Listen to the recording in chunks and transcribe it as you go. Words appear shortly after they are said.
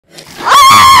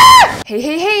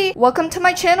Hey! Welcome to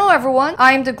my channel, everyone!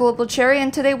 I am the globalcherry,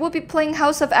 and today we'll be playing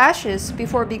House of Ashes.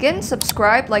 Before we begin,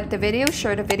 subscribe, like the video,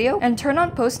 share the video, and turn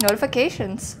on post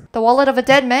notifications. The wallet of a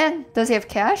dead man. Does he have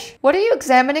cash? What are you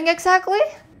examining exactly?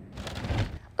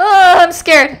 Oh, I'm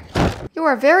scared. You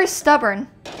are very stubborn.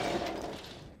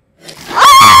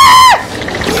 Ah!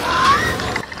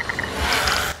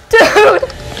 Dude!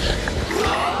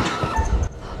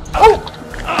 Oh!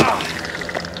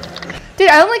 Dude,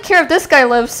 I only care if this guy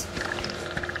lives.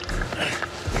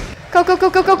 Go.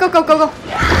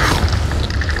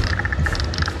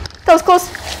 That was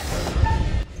close.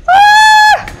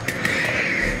 Ah!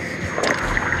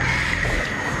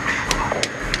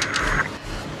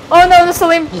 Oh no, the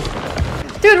Salim.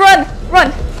 Dude, run!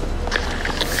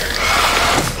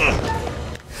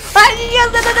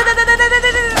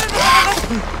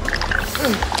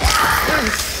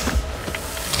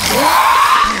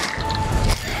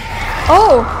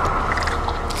 Oh!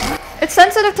 It's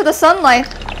sensitive to the sunlight.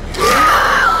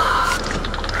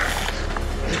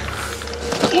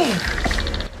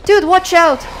 Dude, watch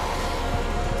out!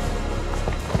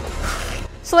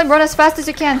 Salim, run as fast as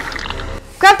you can.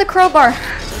 Grab the crowbar.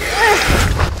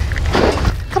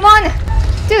 Come on!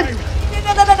 Dude!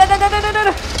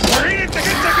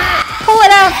 Pull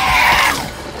it out!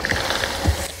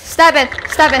 Stab it!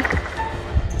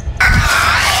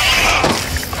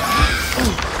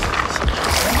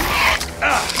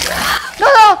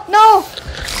 No!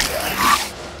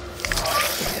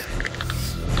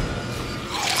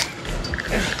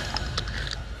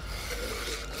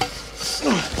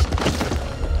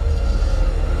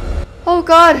 Oh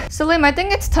god, Salim, I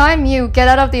think it's time you get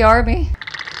out of the army.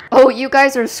 Oh, you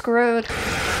guys are screwed.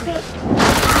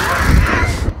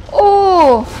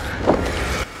 Oh!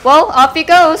 Well, off he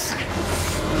goes.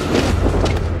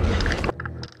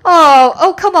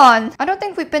 Oh, come on. I don't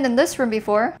think we've been in this room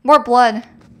before. More blood.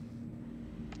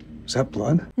 Is that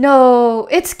blood? No,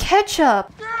 it's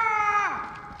ketchup.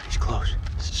 He's close.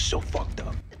 This is so fucked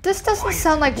up. This doesn't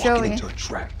sound like Joey. Into a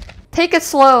trap. Take it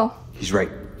slow. He's right.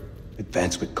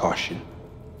 Advance with caution.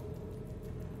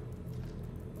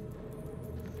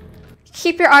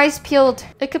 Keep your eyes peeled.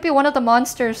 It could be one of the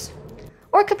monsters.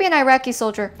 Or it could be an Iraqi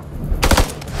soldier.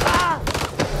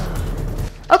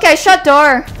 Okay, shut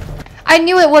door. I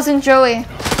knew it wasn't Joey.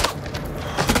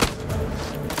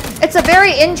 It's a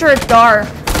very injured door.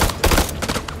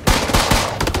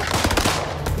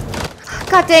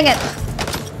 God dang it.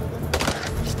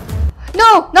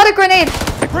 No, not a grenade.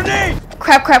 Grenade!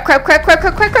 Crap.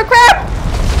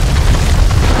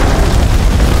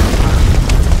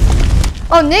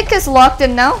 Oh, Nick is locked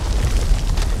in now.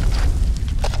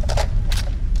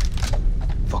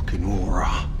 Fucking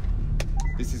aura.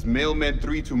 This is Mailman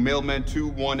 3 to Mailman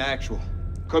 2-1 actual.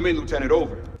 Come in, Lieutenant,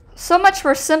 over. So much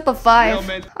for Simpa 5.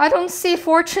 Mailman. I don't see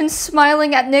Fortune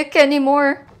smiling at Nick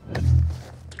anymore.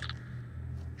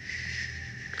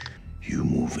 You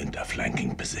move into a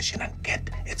flanking position and get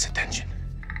its attention.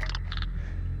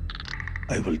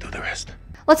 I will do the rest.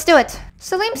 Let's do it.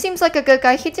 Salim seems like a good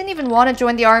guy. He didn't even want to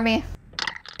join the army.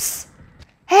 Psst.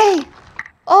 Hey!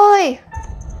 Oi!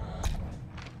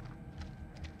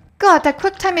 God, that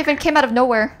quick time even came out of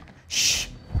nowhere. Shh.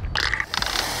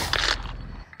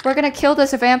 We're gonna kill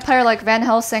this vampire like Van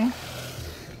Helsing.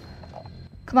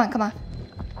 Come on.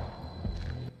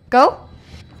 Go?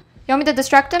 You want me to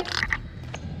distract him?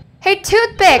 Hey,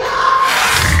 Toothpick!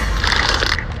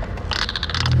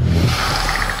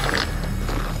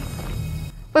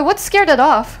 Wait, what scared it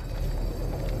off?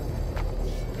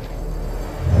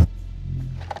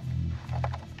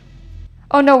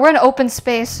 Oh no, we're in open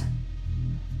space.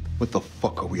 What the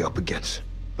fuck are we up against?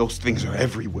 Those things are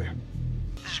everywhere.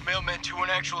 This is Mailman 2-1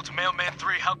 actual to Mailman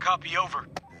 3. How copy over?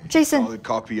 Jason. Solid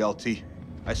copy, LT.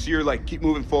 I see your light. Keep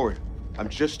moving forward. I'm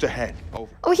just ahead.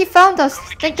 Over. Oh, he found us.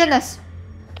 Thank goodness.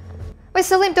 Wait,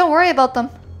 Salim, don't worry about them.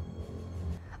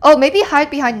 Oh, maybe hide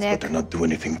behind Nick. Better not do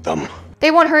anything dumb. They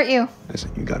won't hurt you.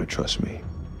 Listen, you gotta trust me.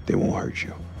 They won't hurt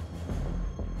you.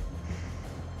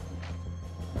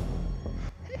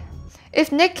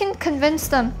 If Nick can convince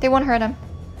them, they won't hurt him.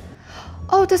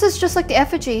 Oh, this is just like the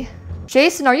effigy.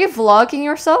 Jason, are you vlogging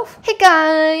yourself? Hey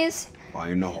guys!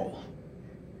 Fire in the hole.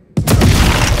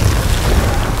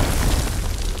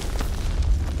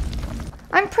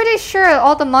 I'm pretty sure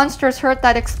all the monsters heard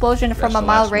that explosion from a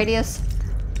mile radius.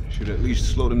 Should at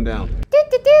least slow them down.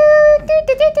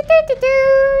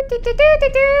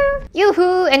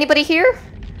 Yoo-hoo! Anybody here?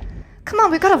 Come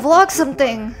on, we gotta vlog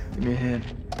something. Give me a hand.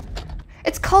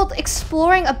 It's called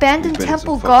Exploring Abandoned We've been in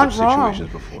Temple some Gone fucked up Wrong.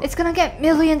 situations before. It's gonna get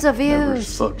millions of Never as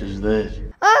views. fucked as this.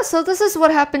 Ah, so this is what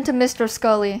happened to Mr.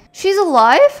 Scully. She's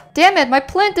alive? Damn it, my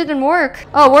plan didn't work.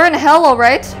 Oh, we're in hell,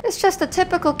 alright? It's just a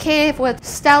typical cave with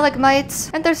stalagmites,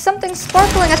 and there's something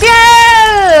sparkling at the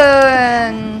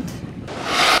end!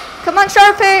 Come on,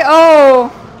 Sharpay!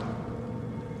 Oh!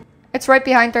 It's right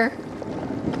behind her.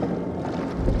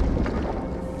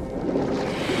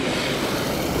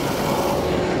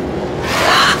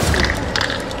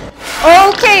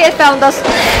 Okay, it found us.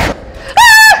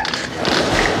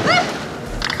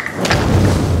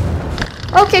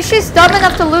 Okay, she's dumb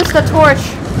enough to lose the torch.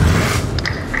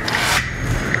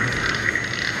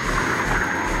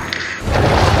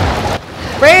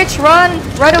 Rage, run!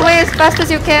 Run away as fast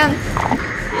as you can.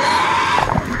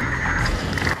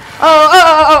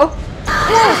 Oh.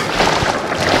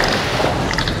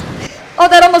 Oh,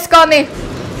 that almost got me.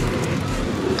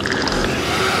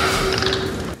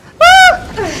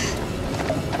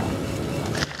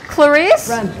 Clarice?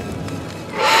 Run.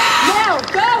 Now,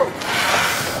 go!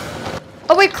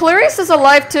 Oh wait, Clarice is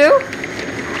alive too?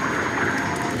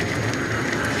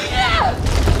 Yeah!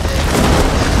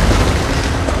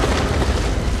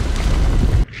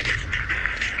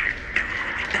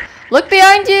 Look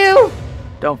behind you!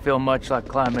 Don't feel much like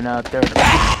climbing out there.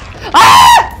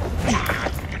 Ah!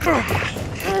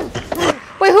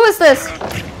 Wait, who is this?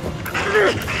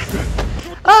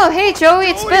 Oh, hey Joey,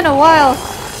 it's been a while.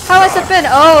 How has it been?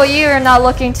 Oh, you're not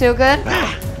looking too good.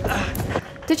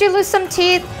 Did you lose some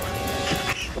teeth?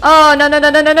 Oh, no.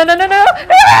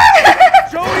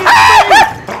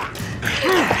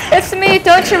 It's me,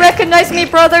 don't you recognize me,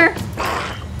 brother?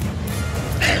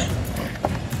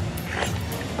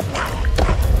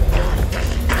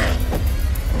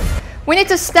 We need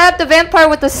to stab the vampire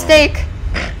with the stake.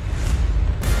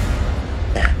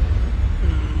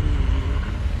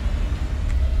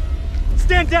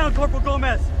 Stand down, Corporal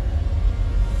Gomez!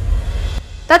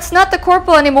 That's not the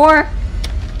corporal anymore.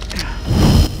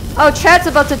 Oh, Chad's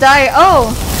about to die.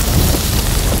 Oh.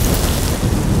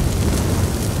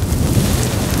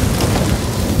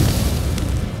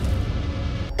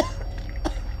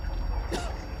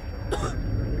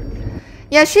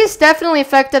 Yeah, she's definitely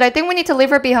affected. I think we need to leave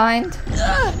her behind.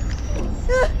 Oh,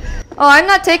 I'm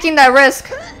not taking that risk.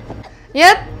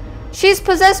 Yep, she's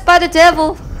possessed by the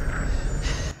devil.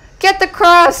 Get the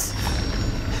cross.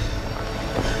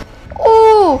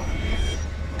 Ooh.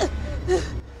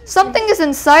 Something is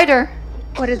inside her.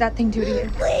 What did that thing do to you?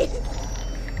 Please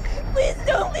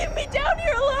don't leave me down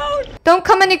here alone. Don't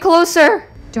come any closer.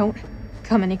 Don't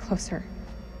come any closer.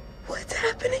 What's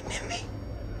happening to me?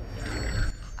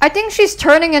 I think she's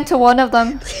turning into one of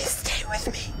them. Please stay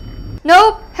with me.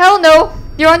 Nope, hell no.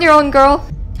 You're on your own, girl.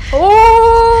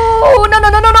 Oh, no.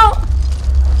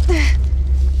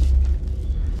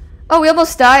 Oh, we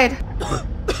almost died.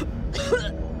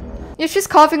 Yeah, she's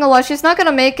coughing a lot. She's not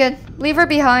gonna make it. Leave her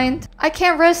behind. I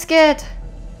can't risk it.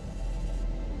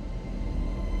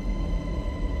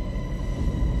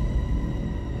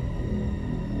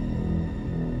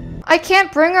 I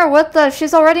can't bring her with us.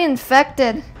 She's already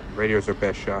infected. Radio's our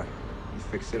best shot. You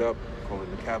fix it up, call in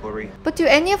the cavalry. But do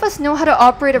any of us know how to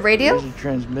operate a radio? There's a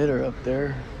transmitter up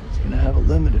there. It's gonna have a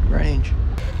limited range.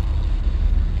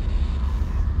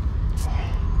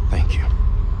 Thank you.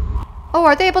 Oh,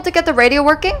 are they able to get the radio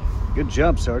working? Good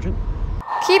job, Sergeant.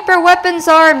 Keep your weapons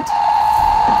armed.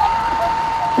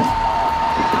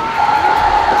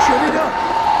 Shut it up!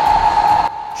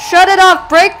 Shut it off.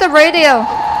 Break the radio.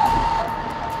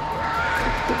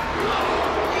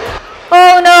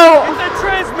 Oh no! Get that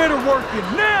transmitter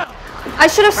working now! I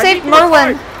should have saved need more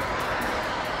Merwin.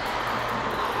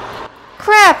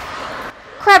 Crap!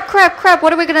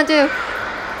 What are we gonna do?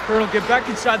 Colonel, get back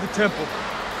inside the temple.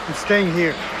 I'm staying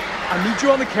here. I need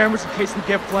you on the cameras in case we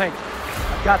get flanked.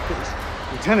 I got this.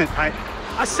 Lieutenant, I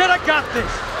said I got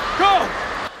this! Go!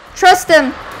 Trust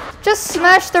him. Just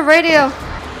smash the radio.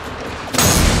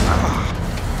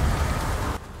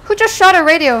 Who just shot a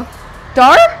radio?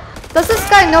 Dar? Does this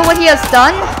guy know what he has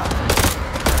done?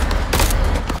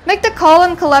 Make the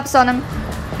column collapse on him.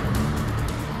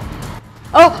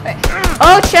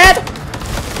 Oh, Chad!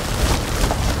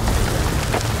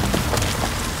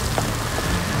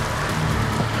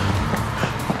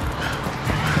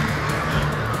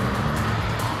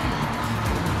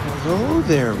 Hello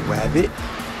there, Wabbit.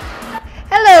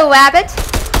 Hello, Wabbit.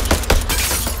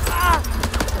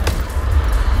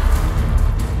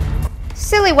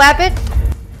 Silly Wabbit.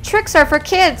 Tricks are for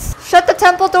kids. Shut the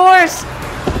temple doors.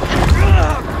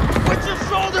 Put your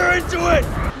shoulder into it!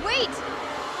 Wait!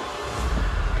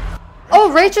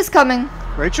 Oh, Rach is coming.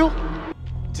 Rachel?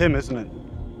 Tim, isn't it?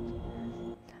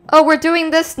 Oh, we're doing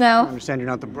this I now. understand you're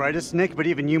not the brightest, Nick, but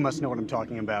even you must know what I'm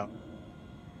talking about.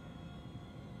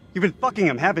 You've been fucking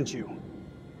him, haven't you?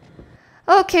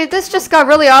 Okay, this just got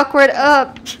really awkward.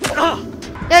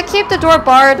 Yeah, keep the door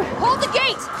barred. Hold the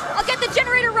gate! I'll get the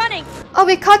generator running! Oh,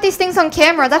 we caught these things on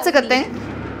camera. That's a good thing.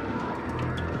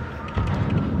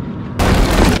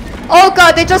 Oh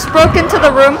god, they just broke into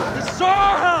the room. This is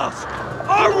our house!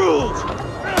 Our rules!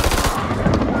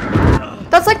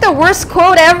 That's like the worst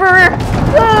quote ever.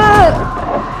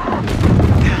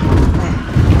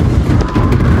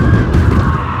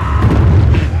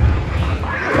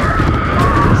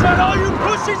 Is that all you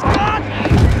pussies got?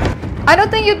 I don't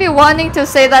think you'd be wanting to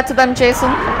say that to them, Jason.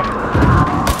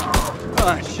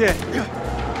 Ah, shit.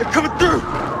 They're coming through!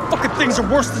 Fucking things are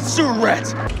worse than sewer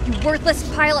rats! You worthless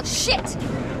pile of shit!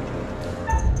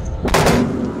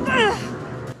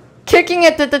 Kicking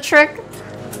it did the trick.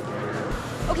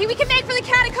 Okay, we can make for the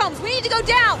catacombs! We need to go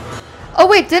down! Oh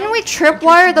wait, didn't we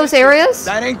tripwire those areas?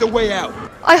 That ain't the way out.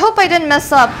 I hope I didn't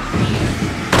mess up.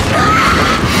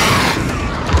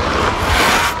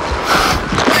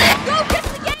 Go, get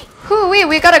to the gate! Hoo-wee,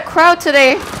 we got a crowd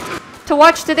today to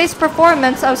watch today's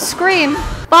performance of Scream.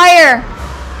 Fire!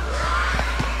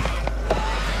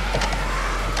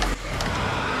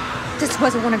 This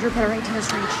wasn't one of your better ideas,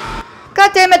 Rach.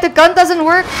 God damn it, the gun doesn't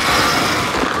work.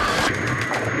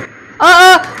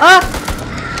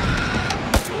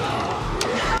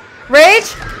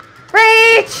 Rage?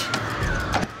 Rage!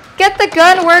 Get the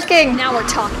gun working. Now we're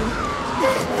talking.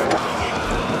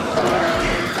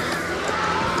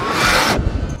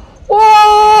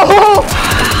 Whoa!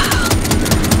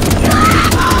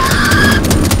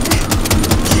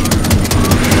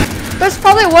 There's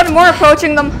probably one more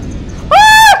approaching them.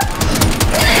 Ah!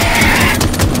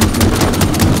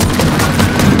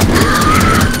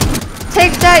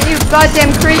 Take that, you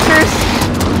goddamn creatures.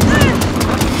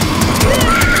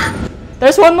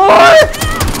 There's one more!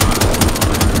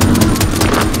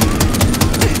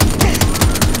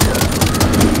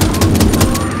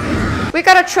 We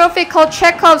got a trophy called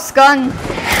Chekhov's gun.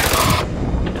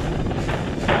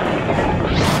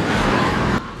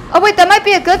 Oh wait, that might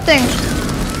be a good thing.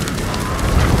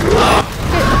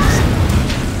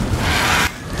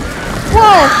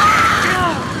 Whoa!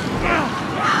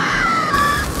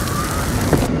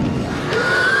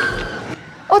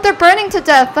 Oh, they're burning to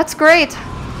death. That's great.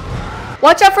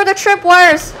 Watch out for the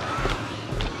tripwires.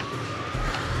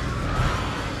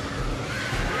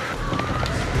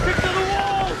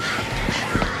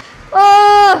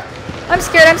 Oh, I'm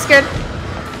scared. I'm scared.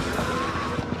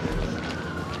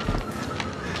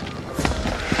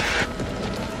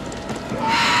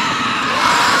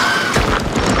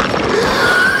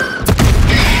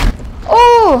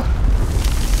 Oh!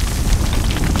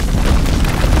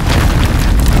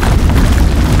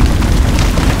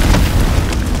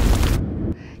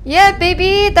 Yeah,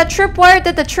 baby, that tripwire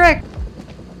did the trick.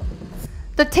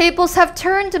 The tables have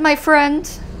turned, my friend.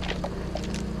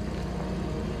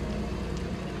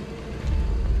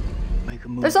 Make a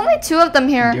move. There's only 2 of them How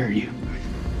here. dare you?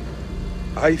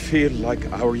 I feel like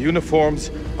our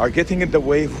uniforms are getting in the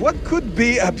way of what could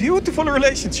be a beautiful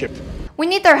relationship. We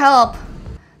need their help.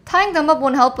 Tying them up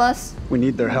won't help us. We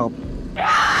need their help.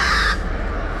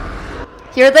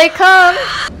 Here they come.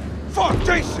 Fuck,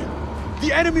 Jason!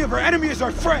 The enemy of our enemy is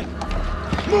our friend!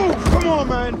 Move! Come on,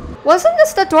 man! Wasn't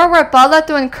this the door where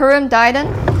Balatu and Kurum died in?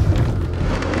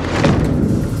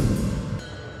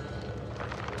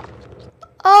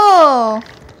 Oh.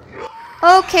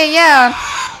 Okay, yeah.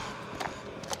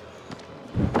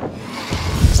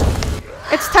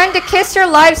 It's time to kiss your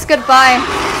lives goodbye.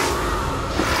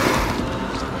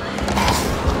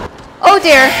 Oh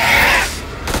dear.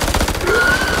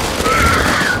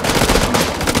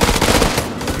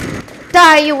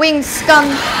 Die, you winged scum.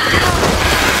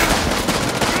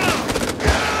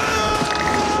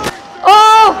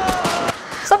 Oh!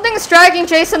 Something's dragging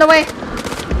Jason away.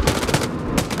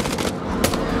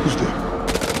 Who's there?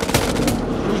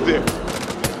 Who's there?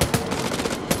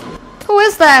 Who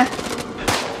is that?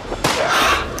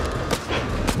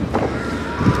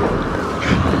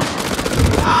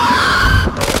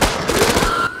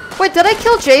 Wait, did I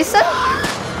kill Jason?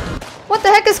 What the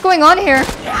heck is going on here?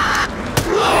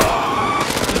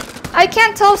 I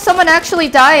can't tell if someone actually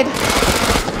died.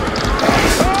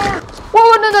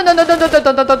 Whoa, no, no, no, no, no, no,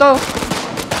 no, no, no, no.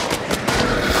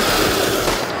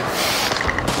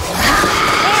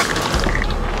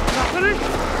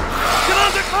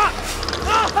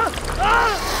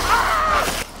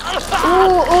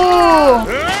 Ooh, ooh.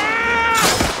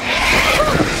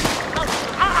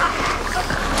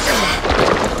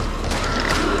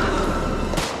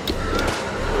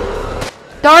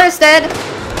 Dara's dead.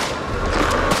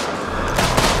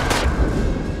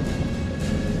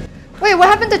 Wait, what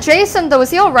happened to Jason though? Is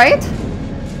he alright?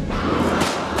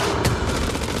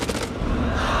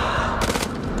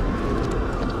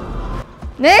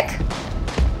 Nick?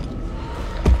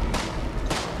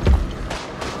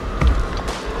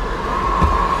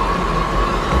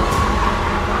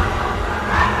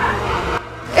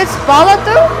 It's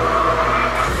Balatu?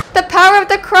 The power of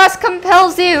the cross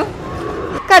compels you.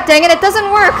 God dang it, it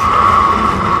doesn't work.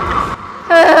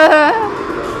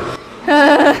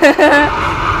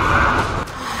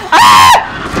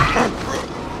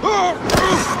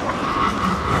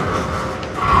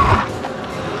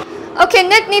 Okay,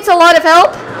 Nick needs a lot of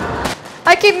help.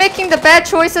 I keep making the bad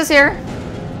choices here.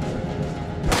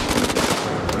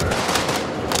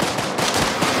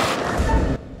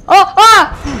 Oh,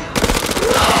 ah!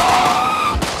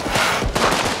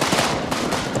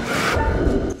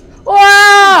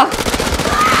 Wow!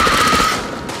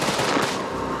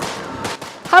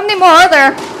 How many more are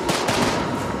there?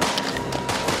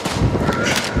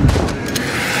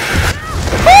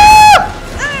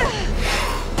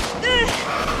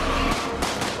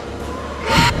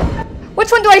 Which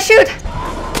one do I shoot?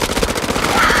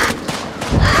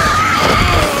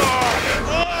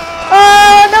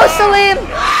 Oh no, Salim!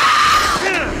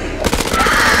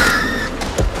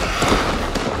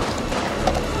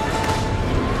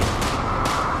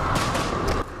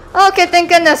 Okay, thank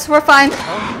goodness, we're fine.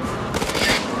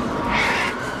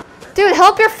 Dude,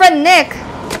 help your friend Nick.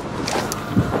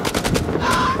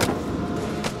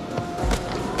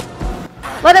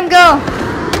 Let him go.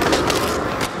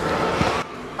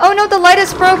 Oh no, the light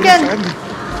is broken.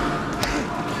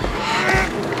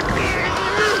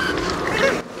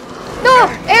 No,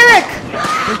 Eric!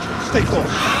 Stay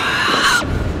close.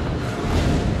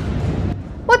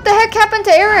 What the heck happened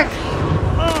to Eric?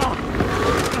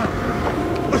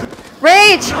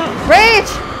 Rage! Rage!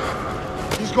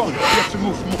 He's gone. We have to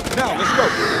move. Now, let's go.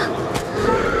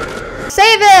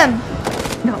 Save him!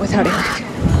 Not without Eric.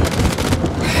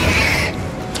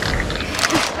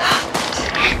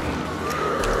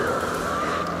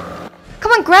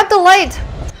 Come on, grab the light!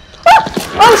 Oh,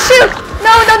 oh shoot!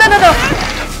 No, no, no, no, no!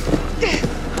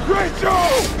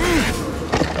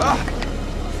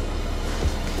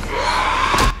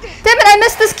 Damn it, I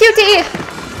missed this QTE!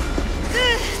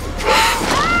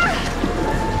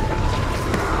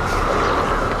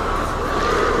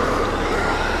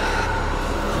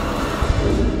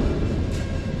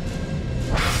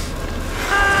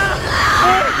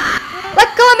 Let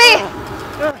go of me!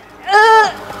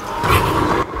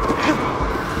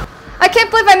 I can't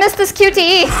believe I missed this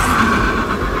QTE!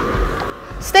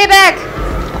 Stay back!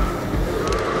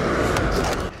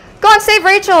 Go on, save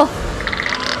Rachel!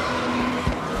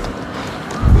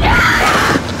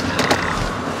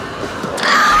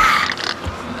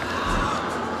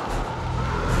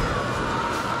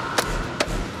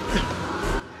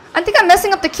 I think I'm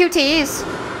messing up the QTEs.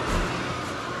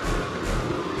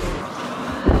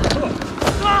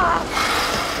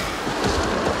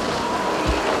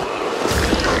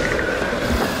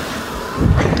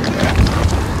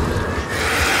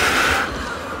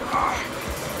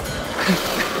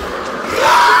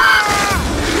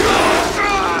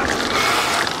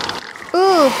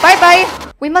 Ooh, bye-bye.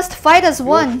 We must fight as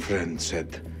one. Your friend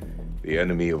said, the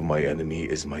enemy of my enemy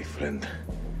is my friend.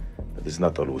 That is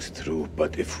not always true,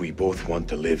 but if we both want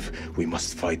to live, we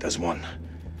must fight as one.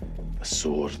 The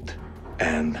sword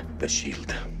and the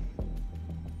shield.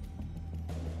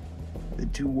 They're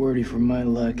too wordy for my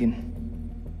liking.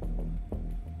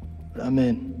 But I'm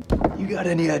in. You got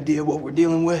any idea what we're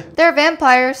dealing with? They're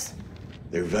vampires.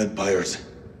 They're vampires.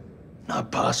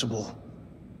 Not possible.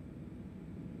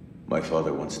 My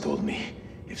father once told me,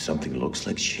 if something looks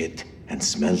like shit and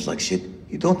smells like shit,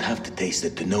 you don't have to taste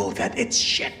it to know that it's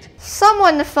shit.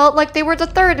 Someone felt like they were the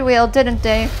third wheel, didn't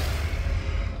they?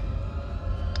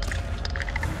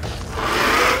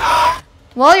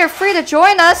 Well, you're free to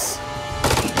join us.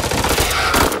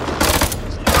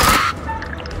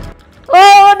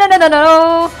 Oh, no, no, no,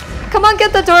 no. Come on,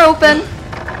 get the door open.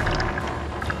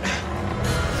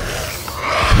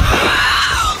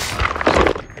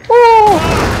 Ooh.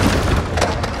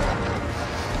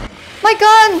 My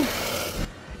gun!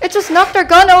 It just knocked our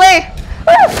gun away.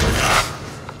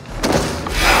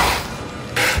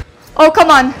 Oh, come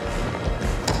on.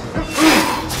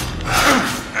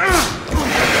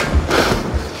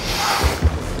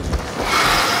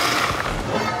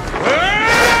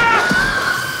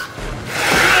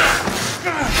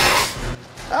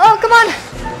 Oh, come on.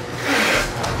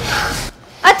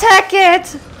 Attack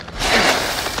it.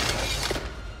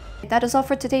 That is all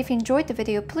for today. If you enjoyed the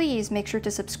video, please make sure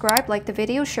to subscribe, like the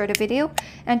video, share the video,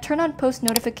 and turn on post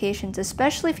notifications,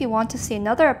 especially if you want to see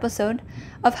another episode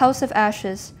of House of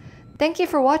Ashes. Thank you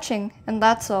for watching, and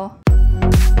that's all.